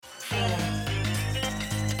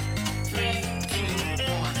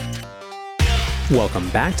Welcome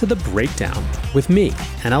back to The Breakdown with me,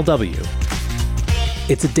 NLW.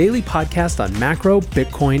 It's a daily podcast on macro,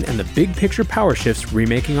 Bitcoin, and the big picture power shifts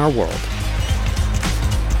remaking our world.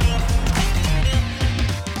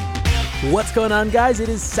 What's going on, guys? It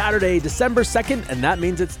is Saturday, December 2nd, and that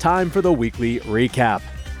means it's time for the weekly recap.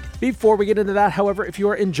 Before we get into that, however, if you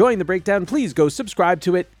are enjoying The Breakdown, please go subscribe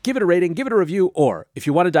to it, give it a rating, give it a review, or if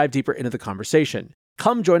you want to dive deeper into the conversation,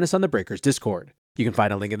 come join us on the Breakers Discord. You can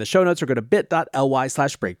find a link in the show notes or go to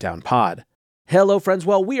bit.ly/breakdownpod. Hello, friends.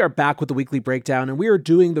 Well, we are back with the weekly breakdown, and we are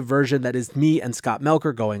doing the version that is me and Scott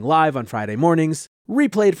Melker going live on Friday mornings,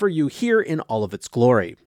 replayed for you here in all of its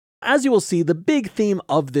glory. As you will see, the big theme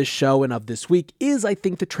of this show and of this week is, I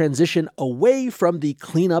think, the transition away from the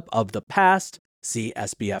cleanup of the past, see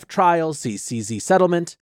SBF trials, see CZ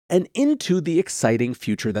settlement, and into the exciting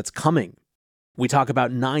future that's coming. We talk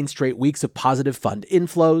about 9 straight weeks of positive fund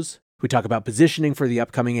inflows. We talk about positioning for the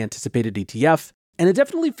upcoming anticipated ETF, and it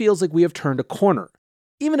definitely feels like we have turned a corner.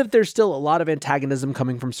 Even if there's still a lot of antagonism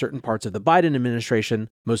coming from certain parts of the Biden administration,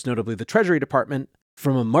 most notably the Treasury Department,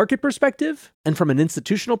 from a market perspective and from an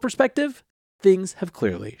institutional perspective, things have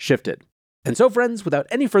clearly shifted. And so, friends, without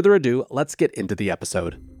any further ado, let's get into the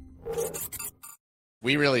episode.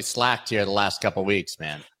 We really slacked here the last couple of weeks,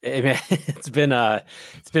 man. It's been a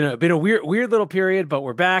weird little period, but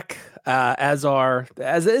we're back. As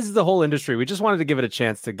is the whole industry. We just wanted to give it a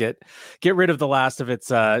chance to get rid of the last of its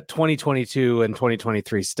 2022 and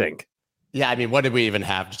 2023 stink. Yeah, I mean, what did we even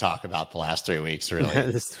have to talk about the last 3 weeks,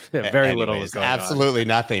 really? Very little was going absolutely on.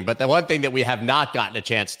 Nothing. But the one thing that we have not gotten a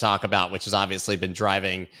chance to talk about, which has obviously been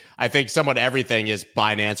driving, I think, somewhat everything, is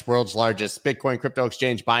Binance, world's largest Bitcoin crypto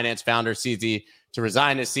exchange. Binance founder CZ to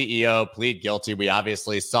resign as CEO, plead guilty. We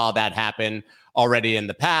obviously saw that happen already in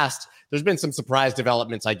the past. There's been some surprise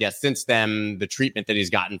developments, I guess, since then. The treatment that he's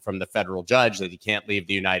gotten from the federal judge that he can't leave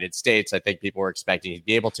the United States. I think people were expecting he'd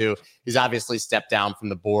be able to. He's obviously stepped down from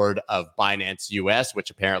the board of Binance US, which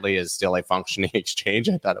apparently is still a functioning exchange.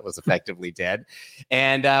 I thought it was effectively dead.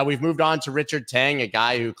 And we've moved on to Richard Tang, a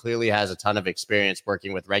guy who clearly has a ton of experience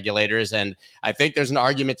working with regulators. And I think there's an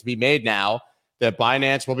argument to be made now that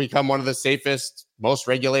Binance will become one of the safest, most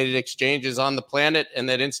regulated exchanges on the planet, and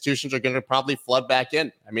that institutions are going to probably flood back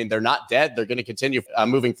in. I mean, they're not dead. They're going to continue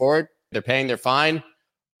moving forward. They're paying their fine.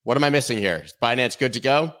 What am I missing here? Is Binance good to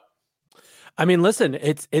go? I mean, listen,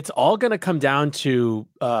 it's all going to come down to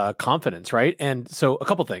confidence, right? And so a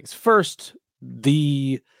couple things. First,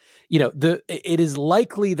 it is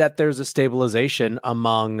likely that there's a stabilization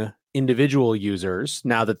among individual users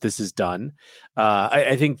now that this is done.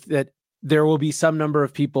 I think that there will be some number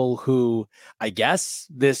of people who, I guess,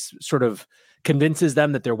 this sort of convinces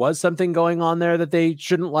them that there was something going on there that they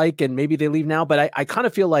shouldn't like, and maybe they leave now. But I kind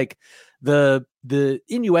of feel like the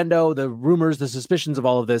innuendo, the rumors, the suspicions of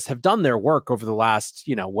all of this have done their work over the last,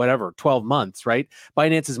 12 months, right?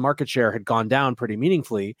 Binance's market share had gone down pretty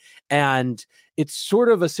meaningfully. And it's sort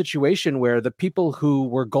of a situation where the people who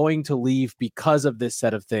were going to leave because of this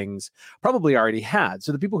set of things probably already had.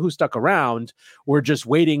 So the people who stuck around were just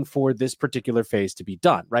waiting for this particular phase to be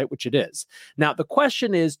done, right? Which it is. Now, the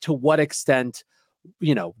question is, to what extent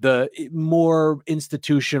the more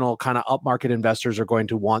institutional kind of upmarket investors are going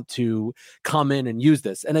to want to come in and use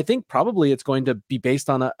this. And I think probably it's going to be based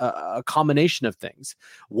on a combination of things.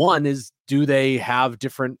 One is, do they have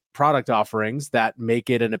different product offerings that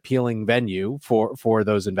make it an appealing venue for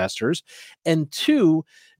those investors? And two,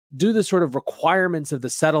 do the sort of requirements of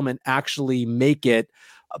the settlement actually make it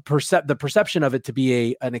the perception of it to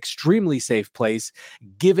be an extremely safe place,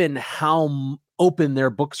 given how open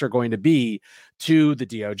their books are going to be to the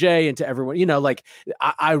DOJ and to everyone?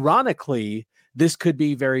 Ironically, this could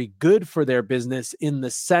be very good for their business in the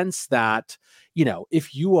sense that,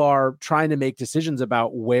 if you are trying to make decisions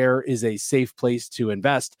about where is a safe place to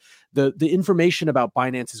invest, the information about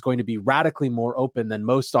Binance is going to be radically more open than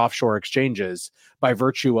most offshore exchanges by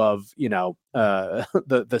virtue of,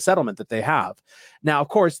 the settlement that they have. Now, of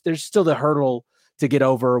course, there's still the hurdle to get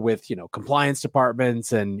over with, compliance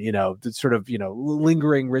departments and, the sort of,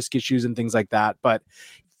 lingering risk issues and things like that. But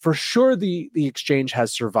for sure, the exchange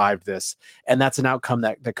has survived this, and that's an outcome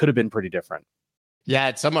that could have been pretty different. Yeah,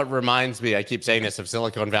 it somewhat reminds me, I keep saying this, of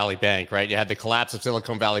Silicon Valley Bank, right? You had the collapse of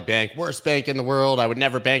Silicon Valley Bank, worst bank in the world. I would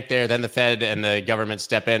never bank there. Then the Fed and the government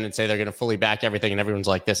step in and say they're going to fully back everything. And everyone's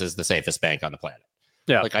like, this is the safest bank on the planet.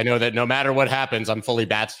 Yeah. Like, I know that no matter what happens, I'm fully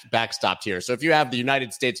backstopped here. So if you have the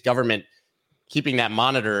United States government keeping that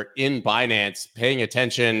monitor in Binance, paying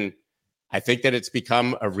attention, I think that it's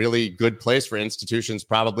become a really good place for institutions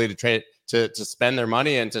probably to spend their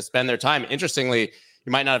money and to spend their time. Interestingly,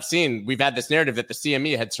 you might not have seen, we've had this narrative that the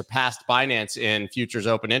CME had surpassed Binance in futures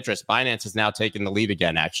open interest. Binance has now taken the lead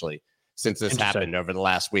again, actually, since this happened over the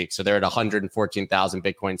last week. So they're at 114,000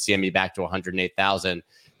 Bitcoin, CME back to 108,000.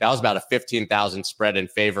 That was about a 15,000 spread in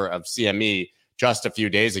favor of CME just a few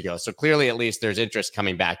days ago. So clearly, at least there's interest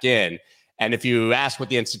coming back in. And if you ask what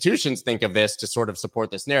the institutions think of this to sort of support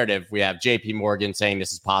this narrative, we have JP Morgan saying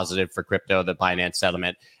this is positive for crypto, the Binance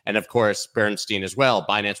settlement. And of course, Bernstein as well.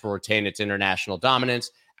 Binance will retain its international dominance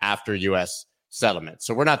after U.S. settlement.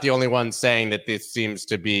 So we're not the only ones saying that this seems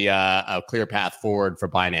to be a clear path forward for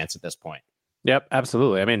Binance at this point. Yep,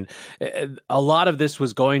 absolutely. I mean, a lot of this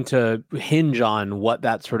was going to hinge on what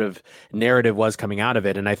that sort of narrative was coming out of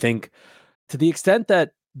it. And I think to the extent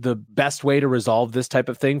that the best way to resolve this type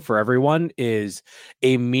of thing for everyone is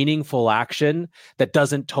a meaningful action that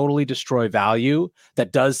doesn't totally destroy value,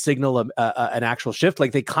 that does signal an actual shift.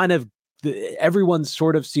 Like they kind of, everyone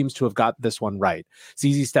sort of seems to have got this one right.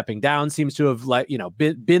 CZ stepping down seems to have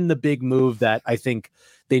been the big move that I think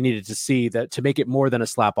they needed to see, that to make it more than a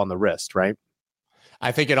slap on the wrist, right?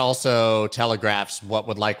 I think it also telegraphs what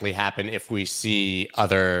would likely happen if we see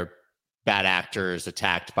other bad actors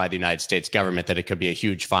attacked by the United States government, that it could be a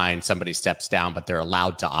huge fine. Somebody steps down, but they're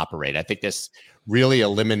allowed to operate. I think this really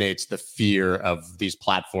eliminates the fear of these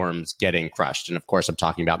platforms getting crushed. And of course, I'm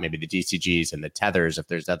talking about maybe the DCGs and the Tethers, if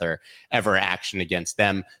there's ever action against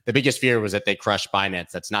them. The biggest fear was that they crush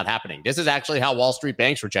Binance. That's not happening. This is actually how Wall Street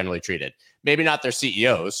banks were generally treated. Maybe not their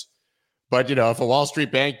CEOs, but, if a Wall Street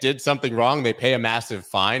bank did something wrong, they pay a massive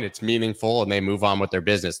fine. It's meaningful and they move on with their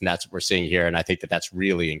business. And that's what we're seeing here. And I think that that's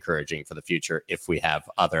really encouraging for the future if we have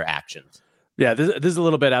other actions. Yeah, this is a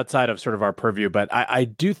little bit outside of sort of our purview, but I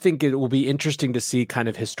do think it will be interesting to see, kind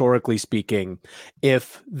of historically speaking,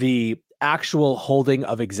 if the actual holding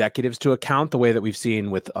of executives to account, the way that we've seen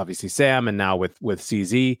with obviously Sam and now with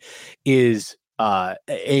CZ, is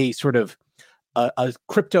a sort of a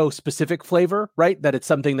crypto specific flavor, right? That it's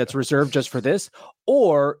something that's reserved just for this,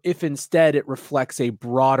 or if instead it reflects a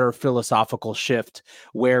broader philosophical shift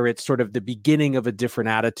where it's sort of the beginning of a different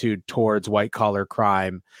attitude towards white collar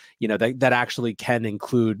crime, that actually can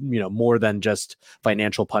include, more than just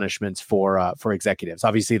financial punishments for executives.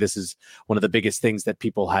 Obviously, this is one of the biggest things that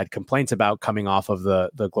people had complaints about coming off of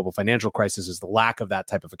the global financial crisis, is the lack of that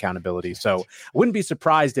type of accountability. So I wouldn't be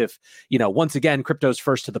surprised if, once again, crypto's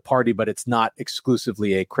first to the party, but it's not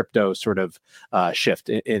exclusively a crypto sort of shift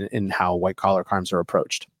in how white collar crimes are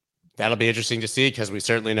approached. That'll be interesting to see, because we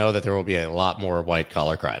certainly know that there will be a lot more white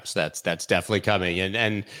collar crimes. That's definitely coming.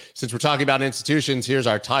 And since we're talking about institutions, here's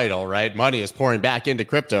our title, right? Money is pouring back into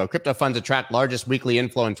crypto. Crypto funds attract largest weekly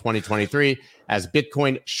inflow in 2023 as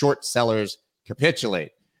Bitcoin short sellers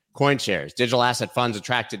capitulate. CoinShares, digital asset funds,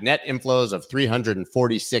 attracted net inflows of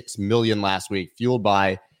 346 million last week, fueled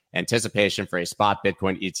by anticipation for a spot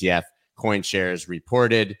Bitcoin ETF. CoinShares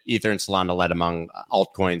reported. Ether and Solana led among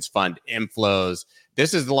altcoins fund inflows.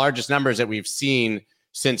 This is the largest numbers that we've seen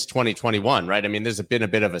since 2021, right? I mean, there's been a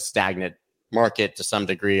bit of a stagnant market to some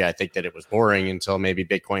degree. I think that it was boring until maybe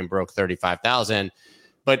Bitcoin broke 35,000.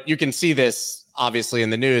 But you can see this obviously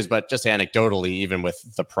in the news, but just anecdotally, even with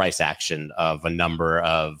the price action of a number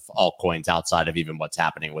of altcoins outside of even what's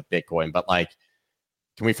happening with Bitcoin. But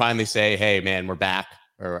can we finally say, hey, man, we're back?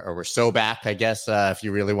 Or we're so back, I guess, if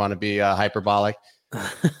you really want to be hyperbolic.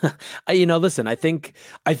 Listen, I think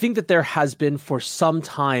that there has been for some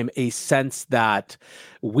time a sense that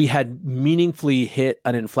we had meaningfully hit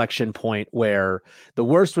an inflection point where the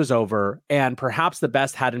worst was over and perhaps the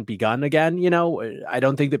best hadn't begun again. I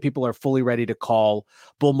don't think that people are fully ready to call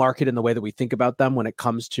bull market in the way that we think about them when it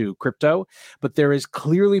comes to crypto, but there is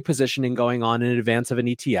clearly positioning going on in advance of an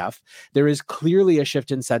ETF. There is clearly a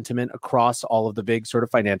shift in sentiment across all of the big sort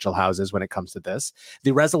of financial houses when it comes to this.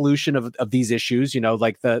 The resolution of these issues,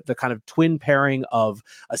 like the kind of twin pairing of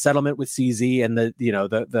a settlement with CZ and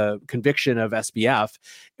the conviction of SBF,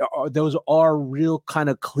 those are real kind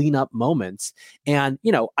of cleanup moments. And,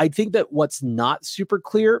 I think that what's not super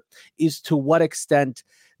clear is to what extent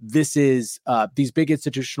this is these big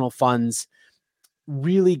institutional funds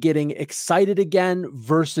really getting excited again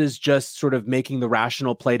versus just sort of making the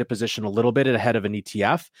rational play to position a little bit ahead of an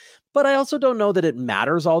ETF. But I also don't know that it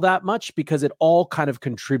matters all that much, because it all kind of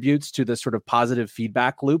contributes to the sort of positive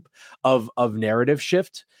feedback loop of narrative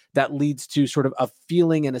shift that leads to sort of a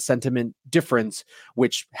feeling and a sentiment difference,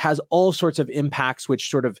 which has all sorts of impacts, which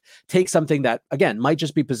sort of take something that, again, might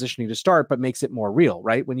just be positioning to start, but makes it more real,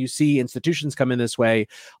 right? When you see institutions come in this way,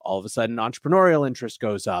 all of a sudden entrepreneurial interest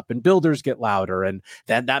goes up and builders get louder and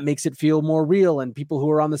and that makes it feel more real, and people who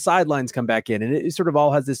are on the sidelines come back in, and it sort of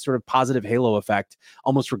all has this sort of positive halo effect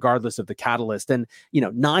almost regardless of the catalyst. And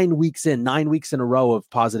 9 weeks in a row of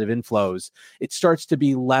positive inflows, it starts to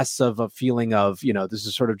be less of a feeling of this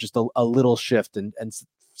is sort of just a little shift and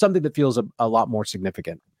something that feels a lot more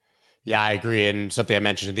significant. Yeah, I agree. And something I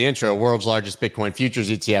mentioned in the intro, world's largest Bitcoin futures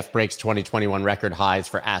ETF breaks 2021 record highs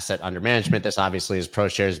for asset under management. This obviously is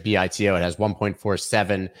ProShares BITO. It has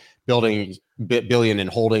 1.47 billion in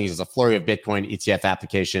holdings. As a flurry of Bitcoin ETF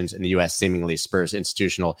applications in the US seemingly spurs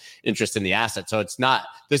institutional interest in the asset. So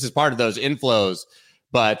this is part of those inflows,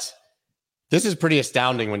 but this is pretty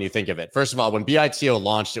astounding when you think of it. First of all, when BITO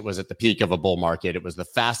launched, it was at the peak of a bull market. It was the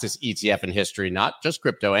fastest ETF in history, not just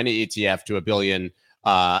crypto, any ETF to a billion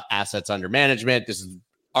assets under management. This is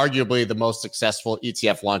arguably the most successful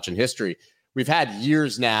ETF launch in history. We've had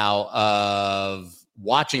years now of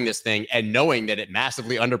watching this thing and knowing that it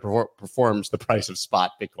massively underperforms the price of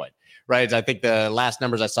spot Bitcoin, right? I think the last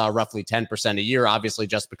numbers I saw roughly 10% a year, obviously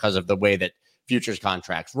just because of the way that futures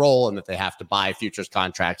contracts roll and that they have to buy futures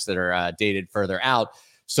contracts that are dated further out.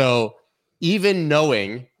 So even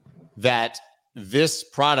knowing that this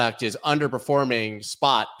product is underperforming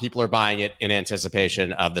spot, people are buying it in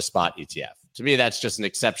anticipation of the spot ETF. To me, that's just an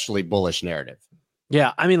exceptionally bullish narrative.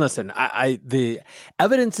 Yeah, I mean, listen, the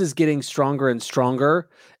evidence is getting stronger and stronger,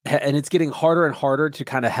 and it's getting harder and harder to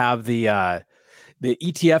kind of have the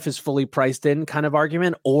ETF is fully priced in kind of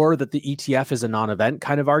argument, or that the ETF is a non-event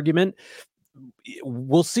kind of argument.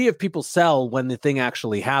 We'll see if people sell when the thing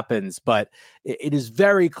actually happens, but it is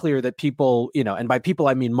very clear that people, and by people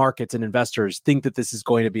I mean markets and investors, think that this is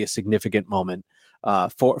going to be a significant moment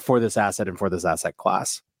for this asset and for this asset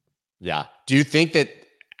class. Yeah. Do you think that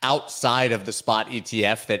outside of the spot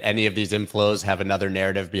ETF that any of these inflows have another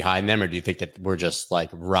narrative behind them, or do you think that we're just like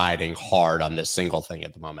riding hard on this single thing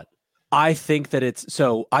at the moment? I think that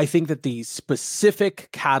the specific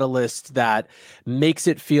catalyst that makes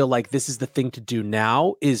it feel like this is the thing to do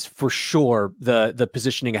now is for sure the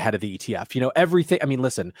positioning ahead of the ETF. Everything. I mean,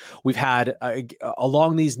 listen, we've had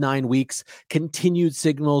along these 9 weeks continued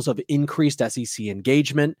signals of increased SEC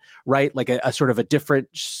engagement, right? Like a sort of a different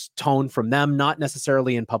tone from them, not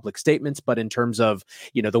necessarily in public statements, but in terms of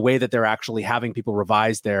the way that they're actually having people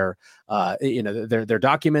revise their their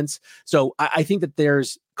documents. So I think that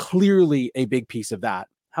there's clearly a big piece of that.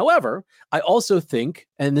 However, I also think,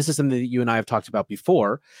 and this is something that you and I have talked about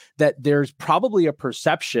before, that there's probably a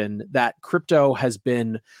perception that crypto has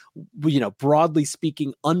been, broadly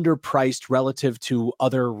speaking, underpriced relative to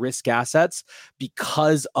other risk assets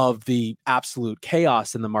because of the absolute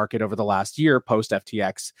chaos in the market over the last year post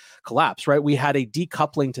FTX collapse, right? We had a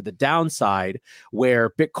decoupling to the downside where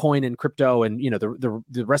Bitcoin and crypto and,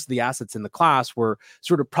 the rest of the assets in the class were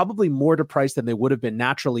sort of probably more depriced than they would have been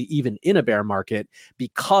naturally, even in a bear market,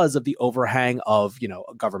 because of the overhang of,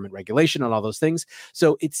 government regulation and all those things.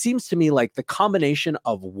 So it seems to me like the combination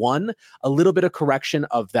of a little bit of correction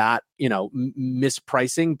of that,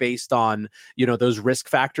 mispricing based on, those risk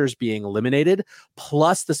factors being eliminated,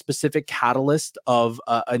 plus the specific catalyst of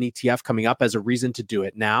an ETF coming up as a reason to do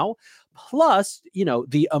it now, plus,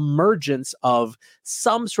 the emergence of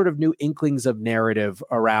some sort of new inklings of narrative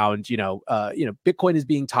around, Bitcoin is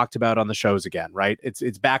being talked about on the shows again, right?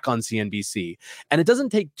 It's back on CNBC, and it doesn't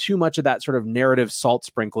take too much of that sort of narrative salt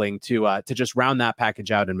sprinkling to just round that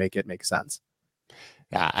package out and make it make sense.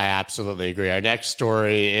 Yeah, I absolutely agree. Our next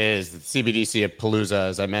story is the CBDC at Palooza.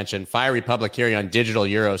 As I mentioned, fiery public hearing on digital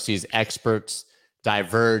euro sees experts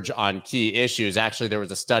diverge on key issues. Actually, there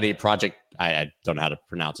was a study project. I don't know how to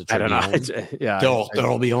pronounce it. I don't know.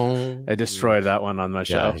 I destroyed that one on my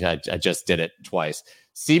show. Yeah, I just did it twice.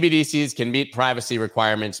 CBDCs can meet privacy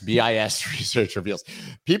requirements. BIS research reveals.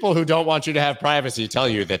 People who don't want you to have privacy tell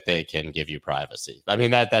you that they can give you privacy. I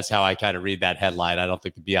mean, that's how I kind of read that headline. I don't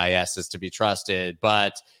think the BIS is to be trusted,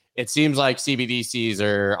 but it seems like CBDCs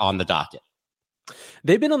are on the docket.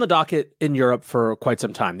 They've been on the docket in Europe for quite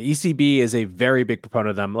some time. The ECB is a very big proponent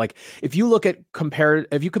of them. Like if you compare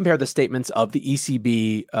the statements of the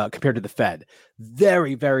ECB compared to the Fed,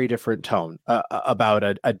 very, very different tone about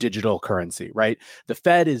a digital currency, right? The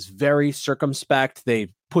Fed is very circumspect. They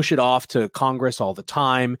push it off to Congress all the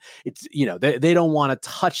time. It's, they don't want to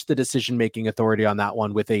touch the decision-making authority on that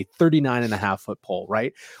one with a 39.5-foot pole,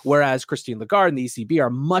 right? Whereas Christine Lagarde and the ECB are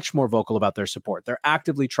much more vocal about their support. They're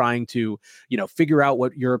actively trying to, figure out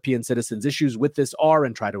what European citizens' issues with this are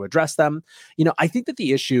and try to address them. I think that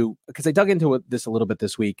the issue, because I dug into this a little bit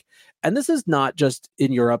this week, and this is not just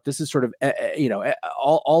in Europe, this is sort of,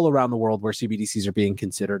 all around the world where CBDCs are being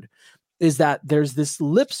considered, is that there's this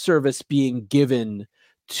lip service being given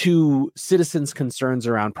to citizens' concerns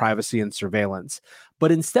around privacy and surveillance.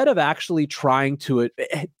 But instead of actually trying to,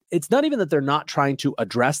 it's not even that they're not trying to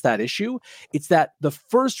address that issue. It's that the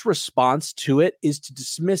first response to it is to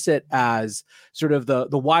dismiss it as sort of the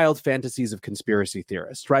wild fantasies of conspiracy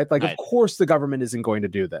theorists, right? Like, Right. Of course, the government isn't going to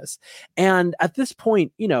do this. And at this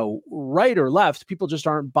point, right or left, people just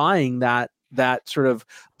aren't buying that sort of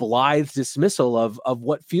blithe dismissal of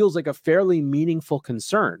what feels like a fairly meaningful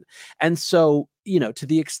concern. And so, to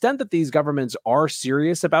the extent that these governments are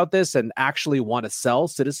serious about this and actually want to sell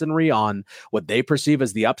citizenry on what they perceive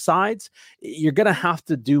as the upsides, you're going to have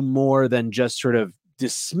to do more than just sort of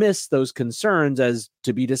dismiss those concerns as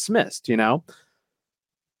to be dismissed,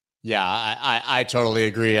 Yeah, I totally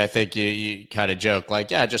agree. I think you kind of joke like,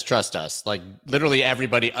 yeah, just trust us. Like literally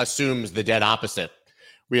everybody assumes the dead opposite.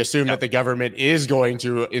 We assume that the government is going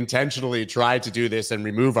to intentionally try to do this and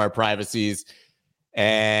remove our privacies.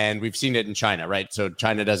 And we've seen it in China, right? So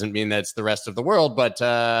China doesn't mean that it's the rest of the world, but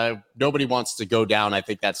nobody wants to go down, I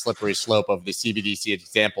think, that slippery slope of the CBDC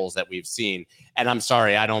examples that we've seen. And I'm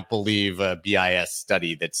sorry, I don't believe a BIS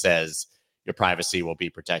study that says your privacy will be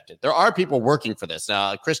protected. There are people working for this.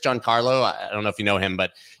 Chris Giancarlo, I don't know if you know him,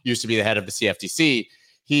 but used to be the head of the CFTC.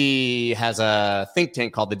 He has a think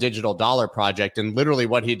tank called the Digital Dollar Project. And literally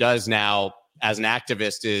what he does now as an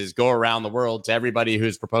activist is go around the world to everybody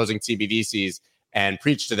who's proposing CBDCs and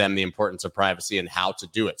preach to them the importance of privacy and how to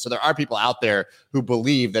do it. So there are people out there who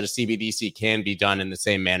believe that a CBDC can be done in the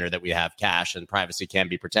same manner that we have cash and privacy can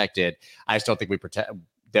be protected. I just don't think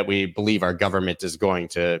we believe our government is going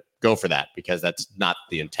to go for that because that's not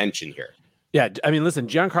the intention here. Yeah, I mean, listen,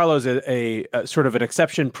 Giancarlo is a sort of an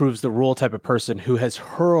exception proves the rule type of person who has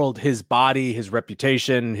hurled his body, his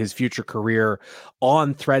reputation, his future career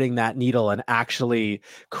on threading that needle and actually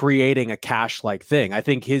creating a cash-like thing. I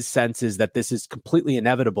think his sense is that this is completely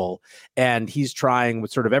inevitable, and he's trying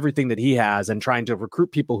with sort of everything that he has and trying to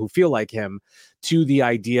recruit people who feel like him to the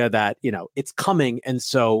idea that, it's coming, and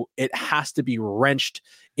so it has to be wrenched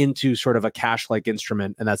into sort of a cash-like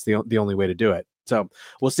instrument, and that's the only way to do it. So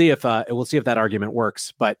we'll see if that argument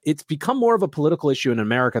works, but it's become more of a political issue in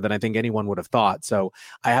America than I think anyone would have thought. So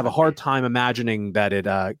I have a hard time imagining that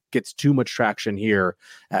it gets too much traction here,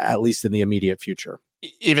 at least in the immediate future.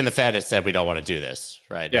 Even the Fed has said we don't want to do this,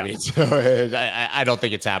 right? Yeah. I mean, so I don't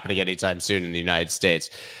think it's happening anytime soon in the United States.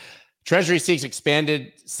 Treasury seeks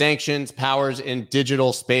expanded sanctions powers in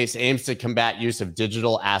digital space, aims to combat use of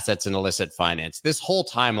digital assets and illicit finance. This whole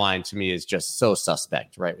timeline to me is just so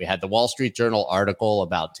suspect, right? We had the Wall Street Journal article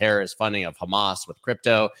about terrorist funding of Hamas with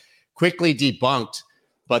crypto, quickly debunked,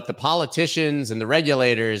 but the politicians and the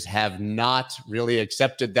regulators have not really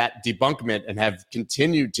accepted that debunkment and have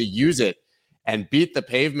continued to use it and beat the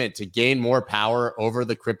pavement to gain more power over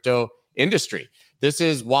the crypto industry. This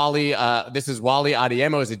is Wally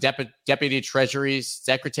Adeyemo, is a deputy Treasury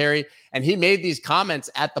secretary, and he made these comments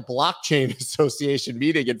at the Blockchain Association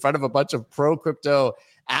meeting in front of a bunch of pro-crypto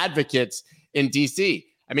advocates in DC.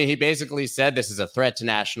 I mean, he basically said this is a threat to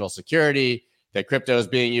national security, that crypto is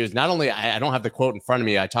being used. Not only, I don't have the quote in front of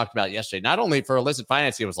me, I talked about it yesterday, not only for illicit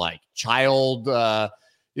financing, it was like child,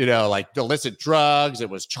 like illicit drugs,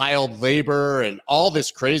 it was child labor, and all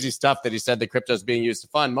this crazy stuff that he said that crypto is being used to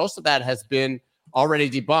fund. Most of that has been already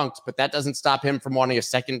debunked, but that doesn't stop him from wanting a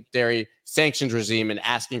secondary sanctions regime and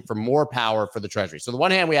asking for more power for the Treasury. So on the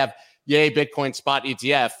one hand, we have yay, Bitcoin spot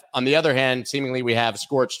ETF. On the other hand, seemingly we have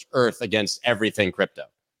scorched earth against everything crypto.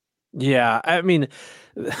 Yeah, I mean,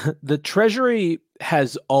 the Treasury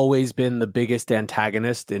has always been the biggest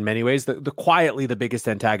antagonist in many ways, the quietly the biggest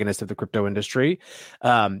antagonist of the crypto industry.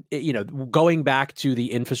 Going back to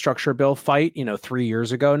the infrastructure bill fight, 3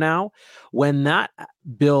 years ago now, when that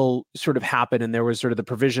bill sort of happened and there was sort of the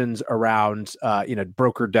provisions around,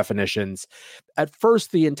 broker definitions, at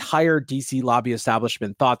first the entire DC lobby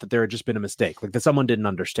establishment thought that there had just been a mistake, like that someone didn't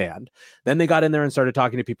understand. Then they got in there and started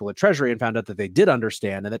talking to people at Treasury and found out that they did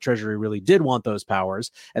understand and that Treasury really did want those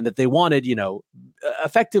powers and that they wanted,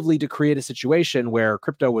 effectively to create a situation where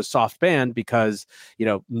crypto was soft banned because,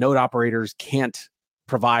 node operators can't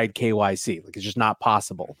provide KYC. Like, it's just not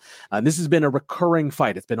possible. This has been a recurring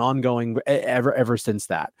fight. It's been ongoing ever since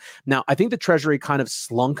that. Now, I think the Treasury kind of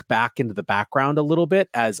slunk back into the background a little bit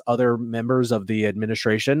as other members of the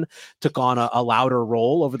administration took on a louder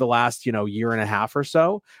role over the last, year and a half or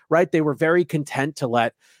so, right? They were very content to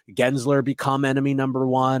let Gensler become enemy number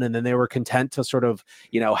one. And then they were content to sort of,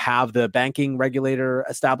 have the banking regulator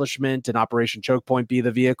establishment and Operation Choke Point be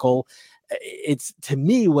the vehicle. it's, to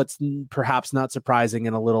me, what's perhaps not surprising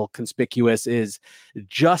and a little conspicuous is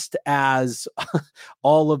just as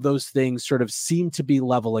all of those things sort of seem to be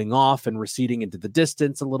leveling off and receding into the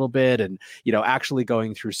distance a little bit, and, actually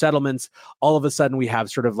going through settlements, all of a sudden we have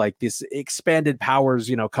sort of like this expanded powers,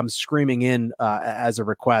 come screaming in as a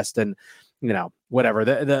request. And, whatever.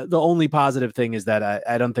 The only positive thing is that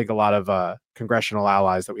I don't think a lot of congressional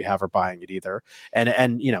allies that we have are buying it either.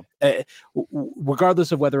 And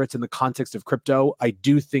regardless of whether it's in the context of crypto, I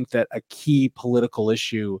do think that a key political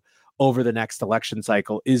issue over the next election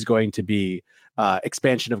cycle is going to be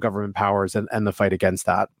expansion of government powers and the fight against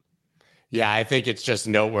that. Yeah, I think it's just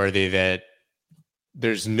noteworthy that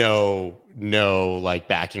there's no like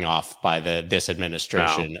backing off by this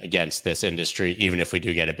administration against this industry, even if we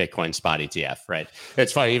do get a Bitcoin spot ETF, right?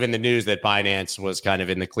 It's funny, even the news that Binance was kind of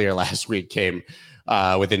in the clear last week came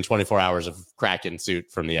within 24 hours of Kraken suit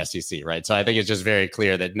from the SEC, right? So I think it's just very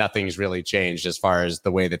clear that nothing's really changed as far as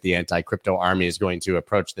the way that the anti-crypto army is going to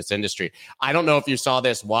approach this industry. I don't know if you saw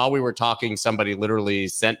this while we were talking, somebody literally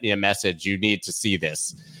sent me a message, you need to see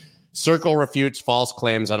this. Circle refutes false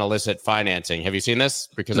claims on illicit financing. Have you seen this?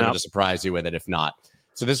 Because I'm going to surprise you with it if not.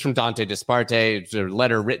 So this is from Dante Disparte. It's a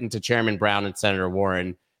letter written to Chairman Brown and Senator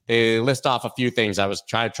Warren. They list off a few things. I was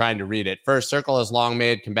trying to read it. First, Circle has long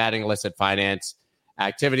made combating illicit finance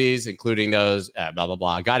activities, including those, blah, blah,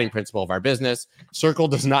 blah, guiding principle of our business. Circle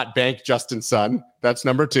does not bank Justin Sun. That's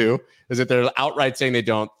number two, is that they're outright saying they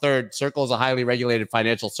don't. Third, Circle is a highly regulated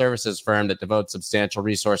financial services firm that devotes substantial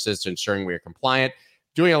resources to ensuring we are compliant.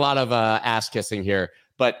 Doing a lot of ass kissing here,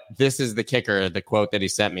 but this is the kicker, the quote that he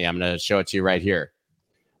sent me. I'm going to show it to you right here.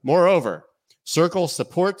 Moreover, Circle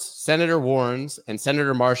supports Senator Warren's and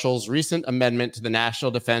Senator Marshall's recent amendment to the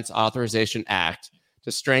National Defense Authorization Act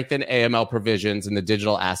to strengthen AML provisions in the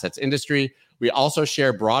digital assets industry. We also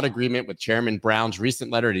share broad agreement with Chairman Brown's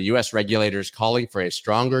recent letter to U.S. regulators calling for a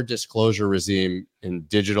stronger disclosure regime in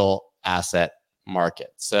digital asset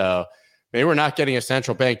markets. So maybe we're not getting a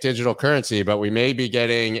central bank digital currency, but we may be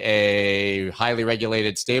getting a highly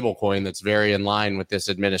regulated stable coin that's very in line with this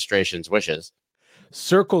administration's wishes.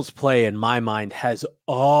 Circle's play, in my mind, has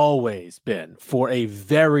always been, for a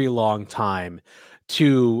very long time,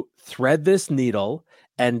 to thread this needle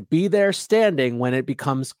and be there standing when it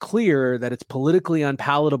becomes clear that it's politically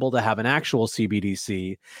unpalatable to have an actual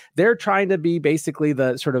CBDC. They're trying to be basically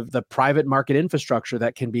the sort of the private market infrastructure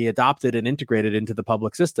that can be adopted and integrated into the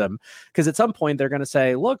public system. Because at some point they're going to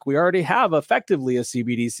say, look, we already have effectively a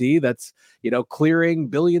CBDC that's, clearing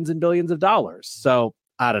billions and billions of dollars. So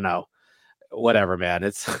I don't know. Whatever, man.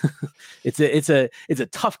 It's a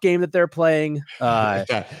tough game that they're playing. But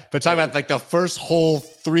talking about like the first whole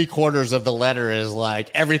 3/4 of the letter is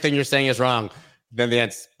like everything you're saying is wrong. Then the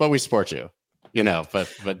end, but we support you,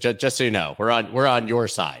 But just so you know, we're on your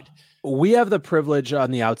side. We have the privilege on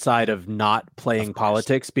the outside of not playing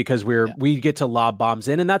politics because we get to lob bombs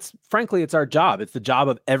in. And that's, frankly, it's our job. It's the job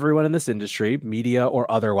of everyone in this industry, media or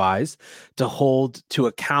otherwise, to hold to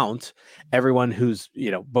account everyone who's,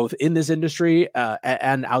 both in this industry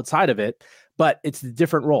and outside of it. But it's a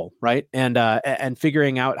different role, right? And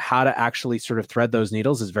figuring out how to actually sort of thread those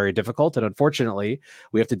needles is very difficult. And unfortunately,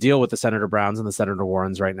 we have to deal with the Senator Browns and the Senator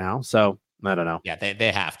Warrens right now. So I don't know. Yeah,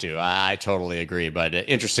 they have to. I totally agree. But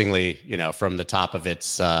interestingly, from the top of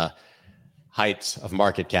its height of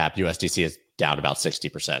market cap, USDC is down about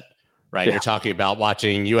 60%, right? Yeah. You're talking about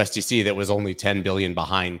watching USDC that was only 10 billion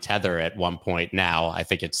behind Tether at one point. Now, I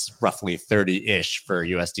think it's roughly 30-ish for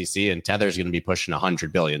USDC, and Tether is going to be pushing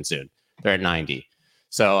 100 billion soon. They're at 90.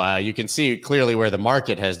 So you can see clearly where the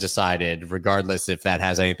market has decided, regardless if that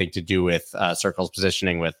has anything to do with Circle's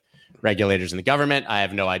positioning with regulators in the government. I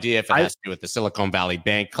have no idea if it has to do with the Silicon Valley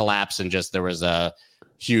Bank collapse and just there was a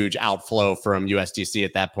huge outflow from USDC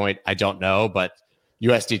at that point. I don't know, but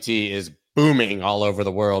USDT is booming all over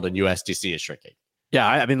the world and USDC is shrinking. Yeah,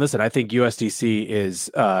 I mean, listen, I think USDC is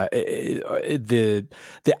the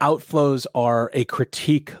outflows are a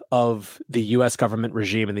critique of the U.S. government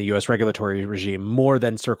regime and the U.S. regulatory regime more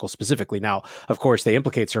than Circle specifically. Now, of course, they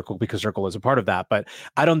implicate Circle because Circle is a part of that, but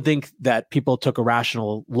I don't think that people took a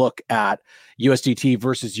rational look at USDT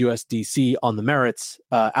versus USDC on the merits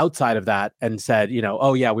outside of that and said,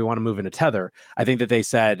 oh yeah, we want to move into Tether. I think that they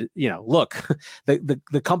said, look,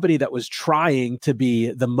 the company that was trying to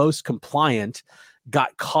be the most compliant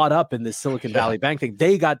got caught up in this Silicon Valley Bank thing.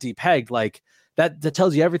 They got depegged. Like that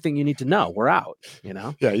tells you everything you need to know. We're out,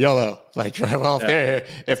 Yeah, YOLO. Like, well,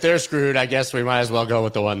 if they're screwed, I guess we might as well go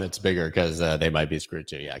with the one that's bigger because they might be screwed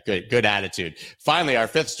too. Yeah, good attitude. Finally, our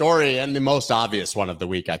fifth story and the most obvious one of the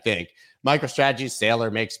week, I think. MicroStrategy's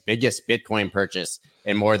Saylor makes biggest Bitcoin purchase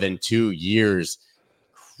in more than 2 years.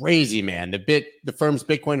 crazy, man. The firm's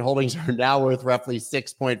Bitcoin holdings are now worth roughly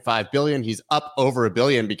 6.5 billion. He's up over $1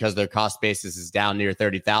 billion because their cost basis is down near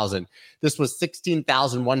 30,000. This was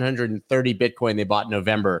 16,130 Bitcoin they bought in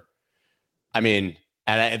November. I mean,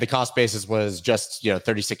 and the cost basis was just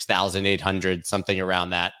 36,800, something around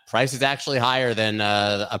that. Price is actually higher than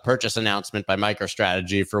a purchase announcement by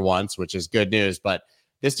MicroStrategy for once, which is good news. But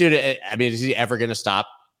this dude, I mean, is he ever going to stop?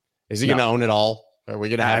 Is he going to own it all? Are we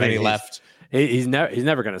going to have any left? He's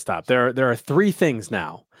never going to stop. There are three things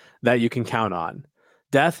now that you can count on: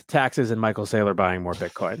 death, taxes, and Michael Saylor buying more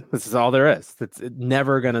Bitcoin. This is all there is. It's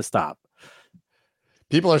never going to stop.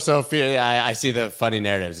 People are so fear. I see the funny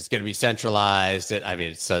narratives. It's going to be centralized. I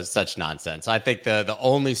mean, it's such nonsense. I think the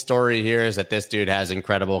only story here is that this dude has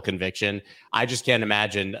incredible conviction. I just can't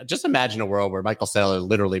imagine. Just imagine a world where Michael Saylor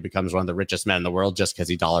literally becomes one of the richest men in the world just because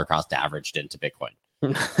he dollar cost averaged into Bitcoin.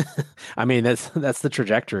 I mean, that's the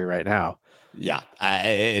trajectory right now. Yeah,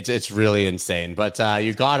 it's really insane. But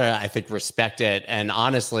you gotta, I think, respect it. And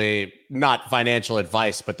honestly, not financial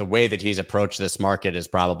advice, but the way that he's approached this market is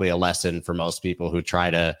probably a lesson for most people who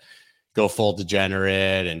try to go full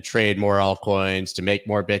degenerate and trade more altcoins to make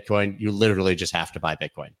more Bitcoin. You literally just have to buy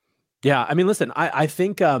Bitcoin. Yeah, I mean, listen, I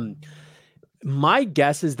think my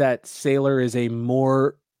guess is that Saylor is a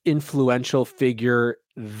more influential figure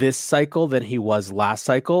this cycle than he was last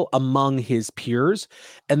cycle among his peers.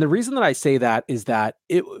 And the reason that I say that is that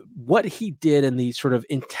what he did and the sort of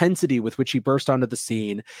intensity with which he burst onto the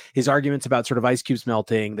scene, his arguments about sort of ice cubes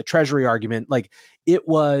melting, the treasury argument, like it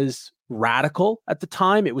was radical at the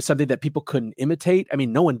time. It was something that people couldn't imitate. I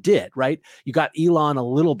mean, no one did, right? You got Elon a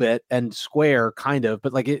little bit and Square kind of,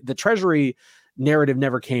 but like the treasury narrative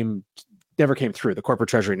never came through, the corporate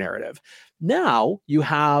treasury narrative. Now you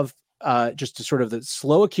have just a sort of the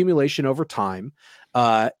slow accumulation over time.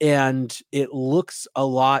 And it looks a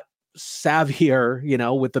lot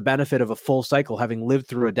savvier, with the benefit of a full cycle, having lived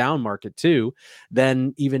through a down market too,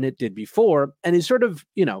 than even it did before. And he's sort of,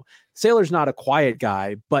 Saylor's not a quiet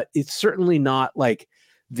guy, but it's certainly not like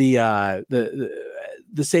the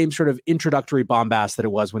same sort of introductory bombast that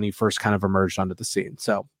it was when he first kind of emerged onto the scene.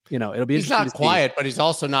 So, it'll be. He's not quiet, but he's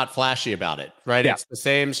also not flashy about it, right? Yeah. It's the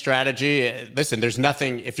same strategy. Listen, there's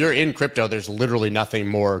nothing. If you're in crypto, there's literally nothing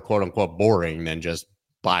more "quote unquote" boring than just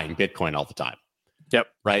buying Bitcoin all the time. Yep.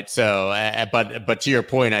 Right. So, but to your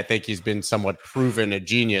point, I think he's been somewhat proven a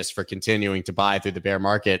genius for continuing to buy through the bear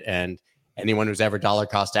market. And anyone who's ever dollar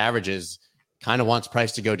cost averages kind of wants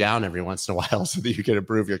price to go down every once in a while so that you can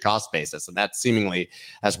improve your cost basis. And that seemingly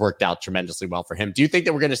has worked out tremendously well for him. Do you think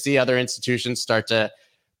that we're going to see other institutions start to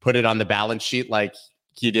put it on the balance sheet like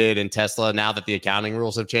he did in Tesla now that the accounting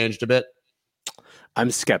rules have changed a bit? I'm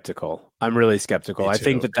skeptical. I'm really skeptical. I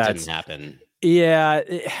think that didn't happen. Yeah.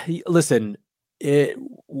 Listen,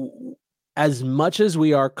 as much as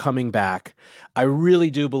we are coming back, I really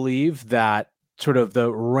do believe that sort of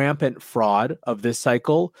the rampant fraud of this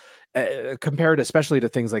cycle, compared especially to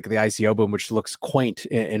things like the ICO boom, which looks quaint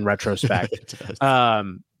in retrospect,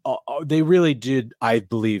 they really did, I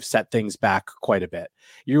believe, set things back quite a bit.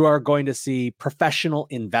 You are going to see professional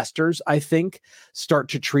investors, I think, start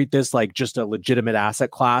to treat this like just a legitimate asset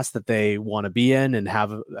class that they want to be in and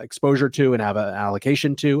have exposure to and have an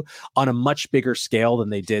allocation to on a much bigger scale than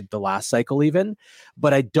they did the last cycle even.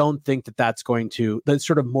 But I don't think that that's going to, the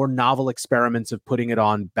sort of more novel experiments of putting it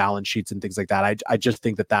on balance sheets and things like that, I just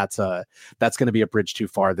think that that's going to be a bridge too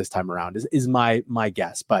far this time around is my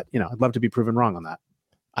guess. But, I'd love to be proven wrong on that.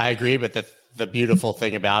 I agree, but the beautiful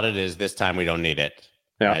thing about it is this time we don't need it.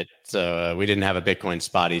 Yeah. Right? So we didn't have a Bitcoin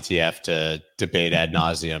spot ETF to debate ad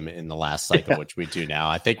nauseum in the last cycle, which we do now.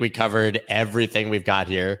 I think we covered everything we've got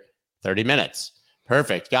here. 30 minutes.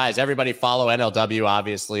 Perfect. Guys, everybody follow NLW,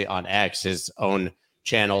 obviously, on X, his own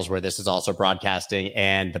channels where this is also broadcasting,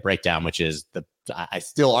 and The Breakdown, which is I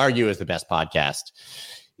still argue is the best podcast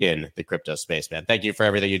in the crypto space, man. Thank you for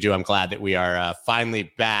everything you do. I'm glad that we are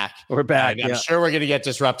finally back. We're back. I'm sure we're going to get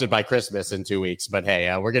disrupted by Christmas in 2 weeks, but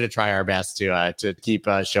hey, we're going to try our best to keep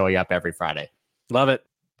showing up every Friday. Love it.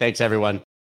 Thanks, everyone.